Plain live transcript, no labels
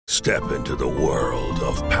Step into the world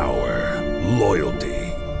of power, loyalty,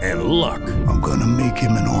 and luck. I'm gonna make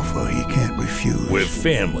him an offer he can't refuse. With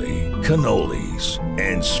family, cannolis,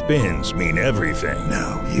 and spins mean everything.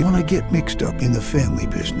 Now, you wanna get mixed up in the family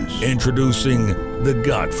business. Introducing The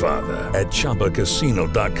Godfather at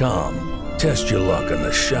ChumbaCasino.com. Test your luck in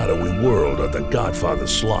the shadowy world of The Godfather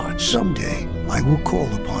slot. Someday, I will call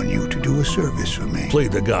upon you to do a service for me. Play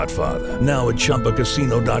The Godfather now at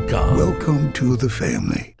ChumbaCasino.com. Welcome to the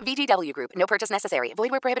family. VGW Group. No purchase necessary. Void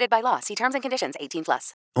where prohibited by law. See terms and conditions.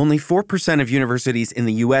 18+. Only 4% of universities in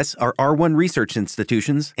the U.S. are R1 research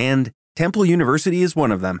institutions, and Temple University is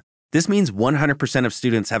one of them. This means 100% of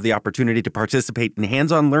students have the opportunity to participate in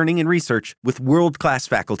hands-on learning and research with world-class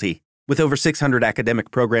faculty. With over 600 academic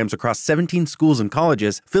programs across 17 schools and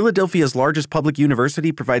colleges, Philadelphia's largest public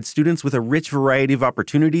university provides students with a rich variety of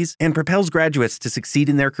opportunities and propels graduates to succeed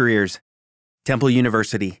in their careers. Temple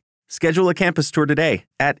University. Schedule a campus tour today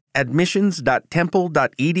at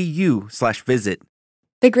admissions.temple.edu/visit.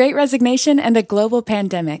 The Great Resignation and a global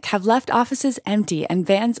pandemic have left offices empty and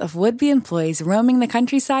bands of would-be employees roaming the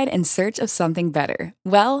countryside in search of something better.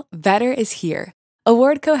 Well, better is here.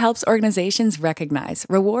 Awardco helps organizations recognize,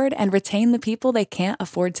 reward, and retain the people they can't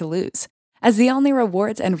afford to lose. As the only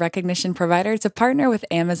rewards and recognition provider to partner with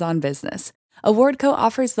Amazon Business, Awardco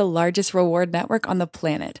offers the largest reward network on the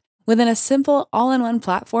planet within a simple, all-in-one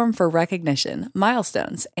platform for recognition,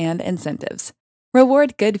 milestones, and incentives.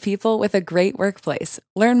 Reward good people with a great workplace.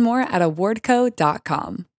 Learn more at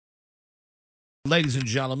awardco.com. Ladies and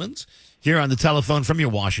gentlemen, here on the telephone from your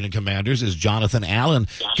Washington Commanders is Jonathan Allen.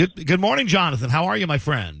 Good morning, Jonathan. How are you, my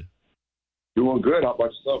friend? Doing good. How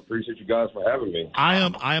about yourself? Appreciate you guys for having me.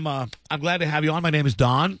 I'm glad to have you on. My name is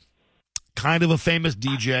Don. Kind of a famous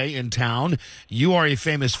DJ in town. You are a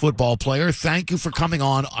famous football player. Thank you for coming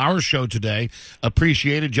on our show today.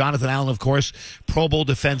 Appreciated. Jonathan Allen, of course, Pro Bowl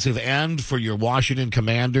defensive end for your Washington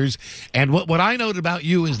Commanders. And what I noted about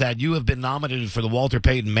you is that you have been nominated for the Walter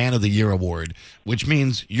Payton Man of the Year Award, which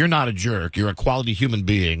means you're not a jerk. You're a quality human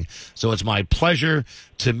being. So it's my pleasure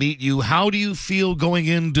to meet you. How do you feel going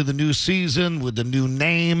into the new season with the new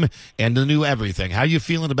name and the new everything? How are you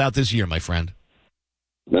feeling about this year, my friend?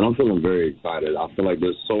 Man, I'm feeling very excited. I feel like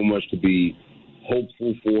there's so much to be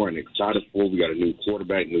hopeful for and excited for. We got a new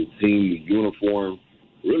quarterback, new team, new uniform,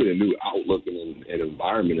 really a new outlook and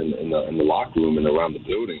environment in the locker room and around the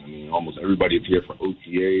building. I mean, almost everybody is here for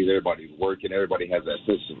OTAs. Everybody's working. Everybody has that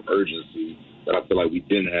sense of urgency that I feel like we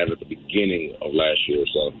didn't have at the beginning of last year.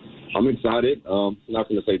 So I'm excited. I'm not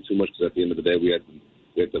going to say too much because at the end of the day, we have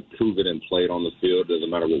to prove it and play it on the field.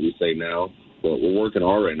 Doesn't matter what we say now. But we're working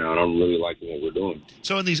hard right now, and I'm really liking what we're doing.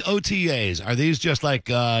 So in these OTAs, are these just like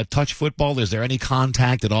touch football? Is there any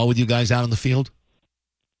contact at all with you guys out on the field?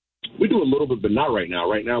 We do a little bit, but not right now.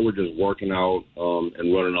 Right now we're just working out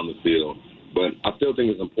and running on the field. But I still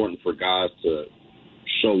think it's important for guys to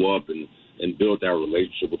show up and build that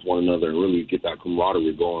relationship with one another and really get that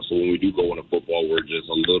camaraderie going. So when we do go into football, we're just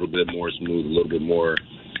a little bit more smooth, a little bit more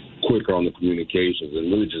quicker on the communications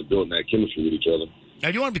and really just building that chemistry with each other. Now,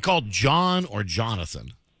 do you want to be called John or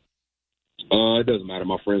Jonathan? It doesn't matter.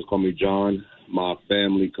 My friends call me John. My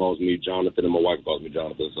family calls me Jonathan, and my wife calls me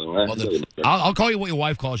Jonathan. So I'll call you what your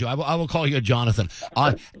wife calls you. I will call you Jonathan.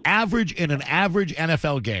 Average in an average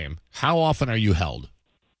NFL game, how often are you held?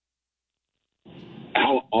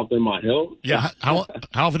 How often am I held? Yeah. How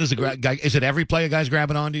often is guy? Is it every play a guy's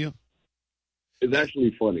grabbing onto you? It's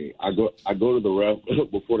actually funny. I go to the ref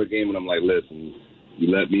before the game, and I'm like, listen. You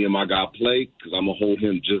let me and my guy play because I'm gonna hold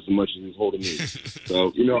him just as much as he's holding me.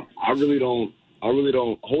 So I really don't.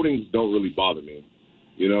 Holdings don't really bother me.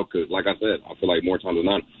 Because like I said, I feel like more times than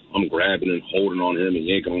not, I'm grabbing and holding on him and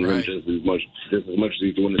yanking on him just as much as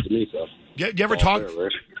he's doing it to me. So. Do you ever talk?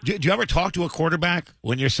 Do you ever talk to a quarterback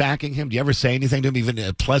when you're sacking him? Do you ever say anything to him, even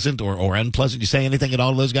pleasant or unpleasant? Do you say anything at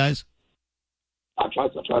all to those guys? I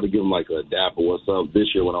tried to give him like a dap or what's up.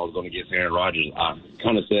 This year when I was going to get Aaron Rodgers, I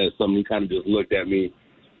kind of said something. He kind of just looked at me.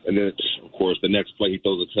 And then, of course, the next play he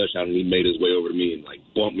throws a touchdown and he made his way over to me and like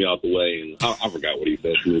bumped me out the way. And I forgot what he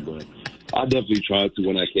said to me, but I definitely try to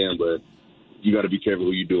when I can. But you got to be careful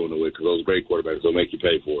who you're doing it with because those great quarterbacks will make you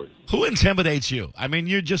pay for it. Who intimidates you? I mean,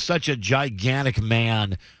 you're just such a gigantic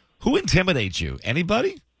man. Who intimidates you?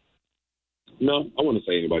 Anybody? No, I wouldn't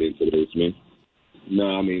say anybody intimidates me. No,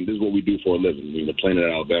 I mean, this is what we do for a living. I mean, playing in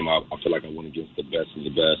Alabama, I feel like I went against the best of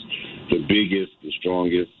the best, the biggest, the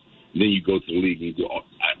strongest. Then you go to the league and you go,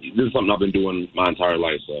 this is something I've been doing my entire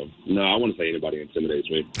life. So, no, I wouldn't say anybody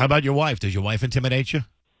intimidates me. How about your wife? Does your wife intimidate you?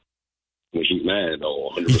 When she's mad,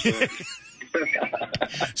 100%.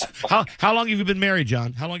 How long have you been married,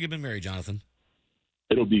 John? How long have you been married, Jonathan?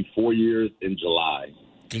 It'll be 4 years in July.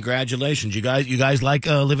 Congratulations. You guys like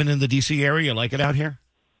living in the D.C. area? You like it out here?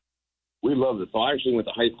 We loved it. So I actually went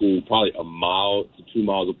to high school probably a mile to 2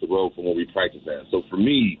 miles up the road from where we practiced at. So for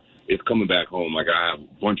me, it's coming back home. Like, I have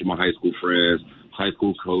a bunch of my high school friends, high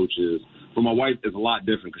school coaches. For my wife, it's a lot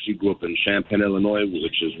different because she grew up in Champaign, Illinois,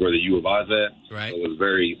 which is where the U of I's at. Right. So it was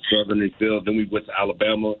very southern feel. Then we went to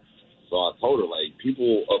Alabama. So I told her, like,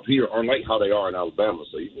 people up here aren't like how they are in Alabama.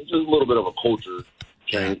 So it's just a little bit of a culture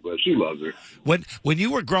change, but she loves it. When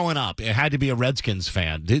you were growing up, it had to be a Redskins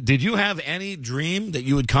fan. Did you have any dream that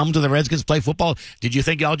you would come to the Redskins, play football? Did you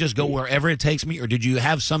think I'll just go wherever it takes me, or did you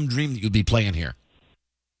have some dream that you'd be playing here?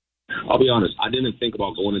 I'll be honest, I didn't think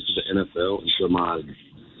about going into the NFL until my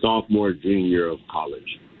sophomore, junior year of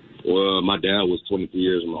college. Well, my dad was 23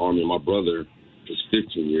 years in the Army, and my brother was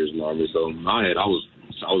 15 years in the Army. So in my head, I was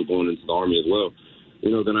going into the Army as well.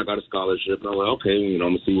 Then I got a scholarship, and I was like, okay, I'm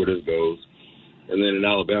going to see where this goes. And then in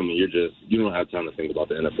Alabama, you don't have time to think about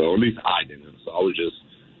the NFL, or at least I didn't. So I was just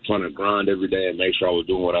trying to grind every day and make sure I was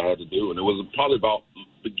doing what I had to do. And it was probably about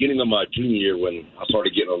beginning of my junior year when I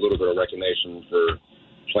started getting a little bit of recognition for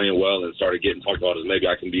playing well and started getting talked about as maybe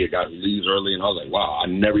I can be a guy who leaves early. And I was like, wow, I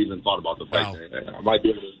never even thought about the fact that I might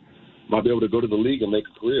be able to go to the league and make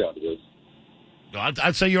a career out of this.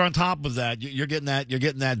 I'd say you're on top of that. You're getting that. You're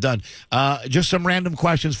getting that done. Just some random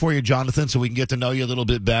questions for you, Jonathan, so we can get to know you a little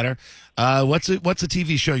bit better. What's a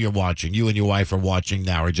TV show you're watching? You and your wife are watching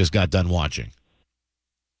now, or just got done watching?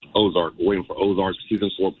 Ozark. We're waiting for Ozark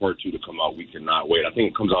season 4, part 2 to come out. We cannot wait. I think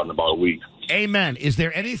it comes out in about a week. Amen. Is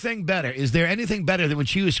there anything better? Is there anything better than when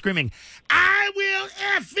she was screaming, "I will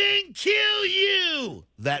effing kill you"?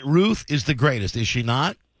 That Ruth is the greatest, is she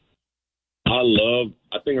not?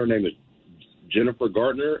 I think her name is Jennifer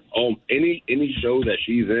Gardner. Any show that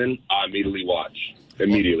she's in, I immediately watch.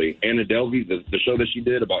 Immediately. Anna Delvey, the show that she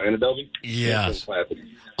did about Anna Delvey. Yes.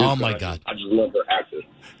 Oh my God. I just love her acting.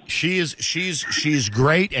 She's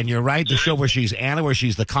great, and you're right. The show where she's Anna, where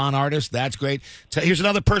she's the con artist, that's great. So here's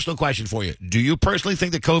another personal question for you. Do you personally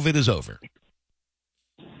think that COVID is over?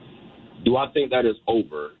 Do I think that is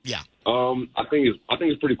over? Yeah. I think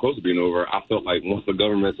it's pretty close to being over. I felt like once the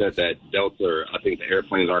government said that Delta, or I think the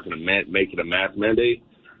airplanes aren't going to make it a mask mandate,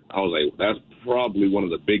 I was like, that's probably one of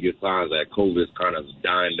the biggest signs that COVID is kind of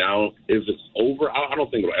dying down. If it's over, I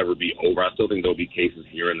don't think it'll ever be over. I still think there'll be cases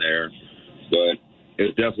here and there, but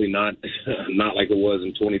it's definitely not like it was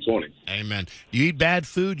in 2020. Amen. You eat bad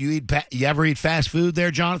food? You ever eat fast food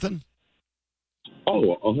there, Jonathan?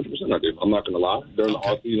 Oh, 100% I do. I'm not going to lie. During the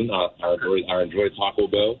off season, I enjoy Taco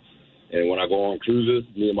Bell. And when I go on cruises,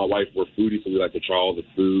 me and my wife, we're foodies, so we like to try all the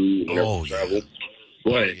food whenever we travel.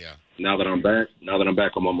 But now that I'm back,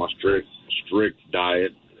 I'm on my strict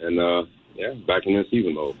diet, and back in this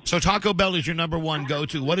season mode. So Taco Bell is your number one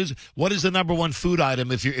go-to. What is the number one food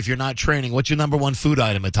item if you're not training? What's your number one food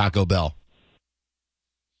item at Taco Bell?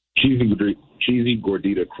 Cheesy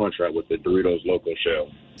gordita crunch wrap with the Doritos Loco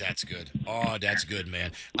shell. That's good. Oh, that's good,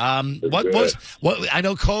 man. What I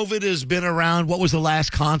know COVID has been around. What was the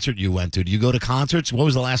last concert you went to? Do you go to concerts? What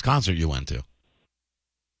was the last concert you went to?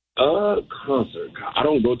 Concert. I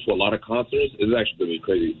don't go to a lot of concerts. It's actually going to be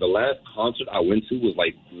crazy. The last concert I went to was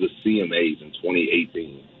like the CMAs in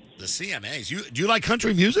 2018. The CMAs? Do you like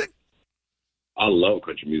country music? I love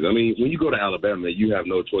country music. I mean, when you go to Alabama, you have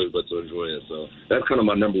no choice but to enjoy it. So that's kind of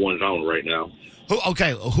my number one genre right now.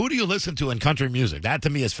 Who do you listen to in country music? That to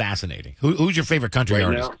me is fascinating. Who's your favorite country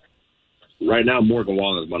artist? Right now, Morgan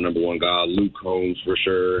Wallen is my number one guy. Luke Combs for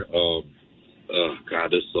sure.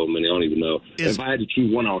 God, there's so many. I don't even know. If I had to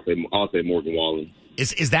choose one, I'll say Morgan Wallen.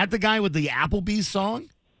 Is that the guy with the Applebee's song?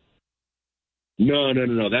 No.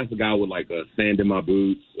 That's the guy with like a sand in my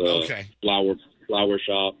boots. Flower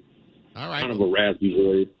shop. All right. Kind of a raspy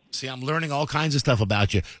voice. See, I'm learning all kinds of stuff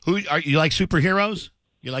about you. You like superheroes?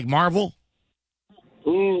 You like Marvel?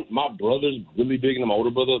 My brother's really big, and my older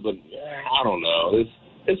brother, but I don't know.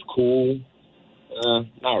 It's cool.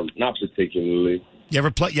 Not particularly. You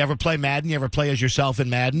ever play Madden? You ever play as yourself in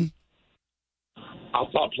Madden? I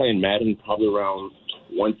stopped playing Madden probably around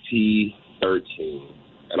 2013,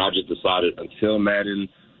 and I just decided until Madden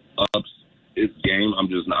ups its game, I'm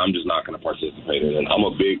just not going to participate in it. I'm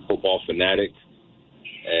a big football fanatic,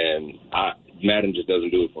 and Madden just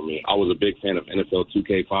doesn't do it for me. I was a big fan of NFL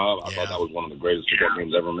 2K5. I thought that was one of the greatest football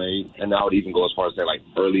games ever made. And I would even go as far as say like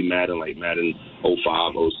early Madden, like Madden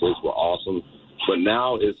 05, 06 were awesome. But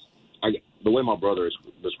now the way my brother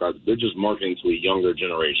describes it, they're just marketing to a younger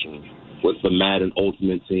generation with the Madden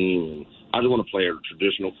Ultimate Team. And I just want to play a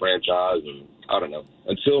traditional franchise, and I don't know.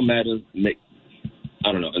 Until Madden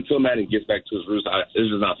I don't know. Until Madden gets back to his roots, it's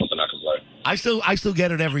just not something I can play. I still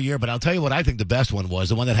get it every year, but I'll tell you what I think the best one was,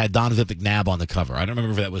 the one that had Donovan McNabb on the cover. I don't remember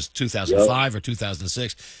if that was 2005 or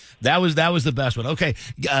 2006. That was the best one. Okay,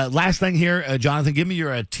 last thing here, Jonathan, give me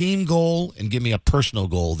your team goal and give me a personal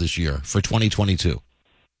goal this year for 2022.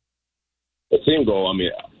 The team goal, I mean,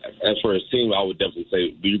 as for his team, I would definitely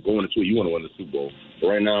say you going into it, you want to win the Super Bowl. But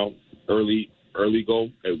right now, early goal,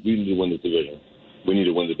 we need to win the division. We need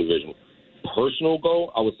to win the division. Personal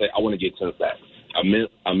goal, I would say I want to get 10 sacks. I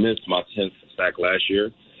missed my 10th sack last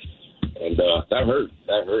year, and that hurt.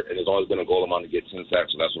 And it's always been a goal of mine to get 10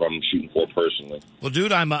 sacks, so that's what I'm shooting for personally. Well,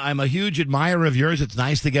 dude, I'm a huge admirer of yours. It's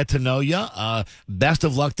nice to get to know you. Best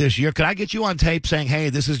of luck this year. Could I get you on tape saying, hey,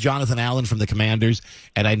 this is Jonathan Allen from the Commanders,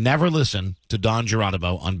 and I never listen to Don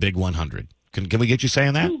Geronimo on Big 100. Can we get you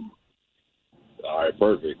saying that? All right,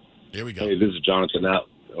 perfect. Here we go. Hey, this is Jonathan Allen.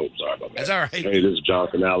 Oh, sorry about that. That's all right. Hey, this is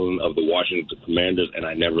Jonathan Allen of the Washington Commanders, and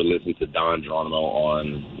I never listened to Don Geronimo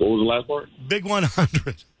on, what was the last part? Big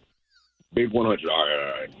 100. Big 100. All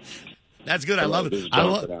right. That's good. I love it.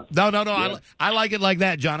 No. Yeah. I like it like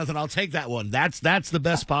that, Jonathan. I'll take that one. That's the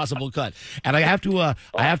best possible cut. And I have to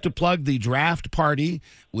plug the draft party,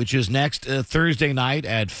 which is next Thursday night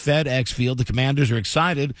at FedEx Field. The Commanders are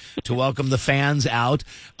excited to welcome the fans out.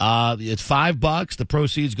 It's $5. The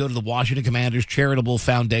proceeds go to the Washington Commanders Charitable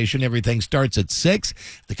Foundation. Everything starts at 6.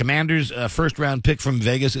 The Commanders' first round pick from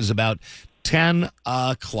Vegas is about 10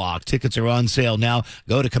 o'clock. Tickets are on sale now.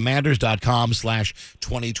 Go to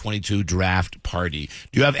commanders.com/2022 draft party.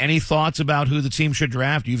 Do you have any thoughts about who the team should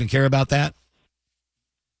draft? Do you even care about that?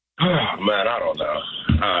 Man, I don't know.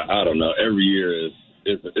 I don't know. Every year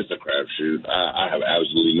it's a crapshoot. I have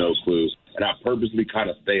absolutely no clues. And I purposely kind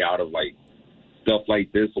of stay out of like stuff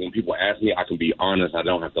like this. So when people ask me, I can be honest. I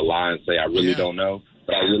don't have to lie and say I really don't know.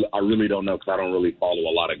 But I really don't know because I don't really follow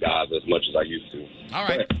a lot of guys as much as I used to. All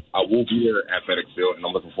right. But I will be here at FedEx Field, and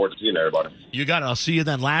I'm looking forward to seeing everybody. You got it. I'll see you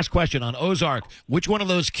then. Last question on Ozark. Which one of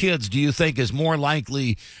those kids do you think is more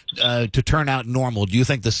likely to turn out normal? Do you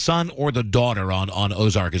think the son or the daughter on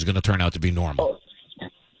Ozark is going to turn out to be normal?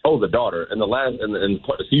 Oh, the daughter. In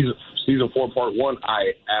season 4, part 1,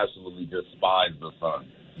 I absolutely despise the son.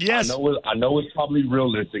 Yes. I know it's probably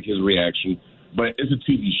realistic, his reaction, but it's a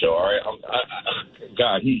TV show, all right?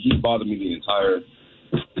 God, he bothered me the entire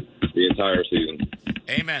season.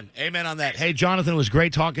 Amen on that. Hey, Jonathan, it was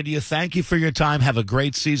great talking to you. Thank you for your time. Have a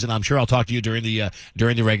great season. I'm sure I'll talk to you during the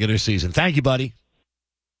regular season. Thank you, buddy.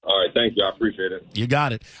 All right, thank you. I appreciate it. You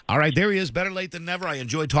got it. All right, there he is. Better late than never. I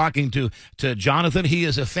enjoyed talking to Jonathan. He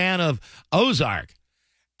is a fan of Ozark.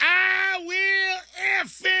 I will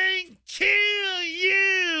effing kill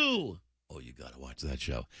you. Oh, you got to watch that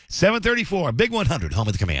show. 7:34, Big 100, home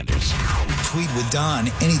of the Commanders. Tweet with Don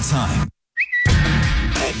anytime.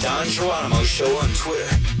 At Don Geronimo Show on Twitter.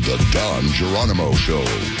 The Don Geronimo Show.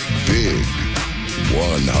 Big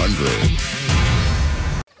 100.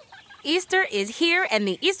 Easter is here, and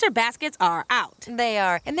the Easter baskets are out. They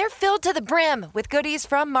are, and they're filled to the brim with goodies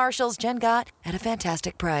from Marshall's Jen got at a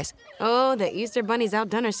fantastic price. Oh, the Easter Bunny's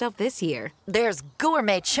outdone herself this year. There's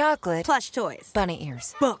gourmet chocolate, Plush toys, bunny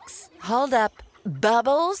ears, books. Hold up,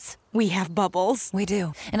 bubbles? We have bubbles. We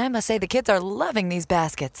do, and I must say the kids are loving these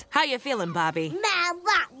baskets. How you feeling, Bobby?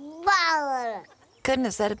 Couldn't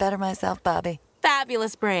have said it better myself, Bobby.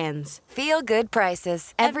 Fabulous brands. Feel good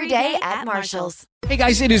prices. Every day at Marshall's. Hey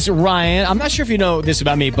guys, it is Ryan. I'm not sure if you know this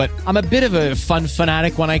about me, but I'm a bit of a fun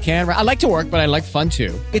fanatic when I can. I like to work, but I like fun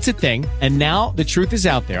too. It's a thing. And now the truth is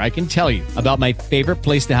out there. I can tell you about my favorite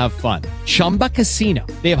place to have fun. Chumba Casino.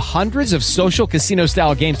 They have hundreds of social casino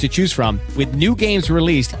style games to choose from with new games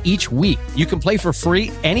released each week. You can play for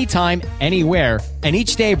free anytime, anywhere. And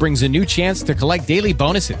each day brings a new chance to collect daily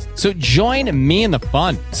bonuses. So join me in the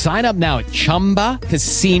fun. Sign up now at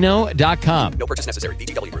ChumbaCasino.com. No purchase necessary.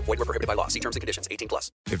 VGW Group. Void where prohibited by law. See terms and conditions.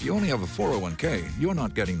 18+. If you only have a 401k, you're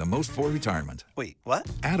not getting the most for retirement. Wait, what?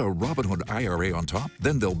 Add a Robinhood IRA on top,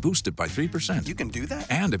 then they'll boost it by 3%. You can do that?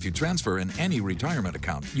 And if you transfer in any retirement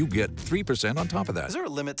account, you get 3% on top of that. Is there a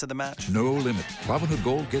limit to the match? No limit. Robinhood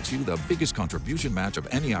Gold gets you the biggest contribution match of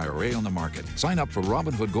any IRA on the market. Sign up for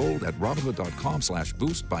Robinhood Gold at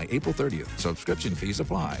Robinhood.com/boost by April 30th. Subscription fees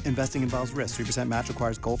apply. Investing involves risk. 3% match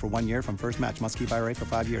requires gold for 1 year from first match. Must keep IRA for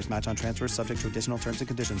 5 years. Match on transfers subject to additional terms and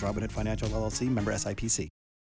conditions. Robinhood Financial LLC, member SIPC.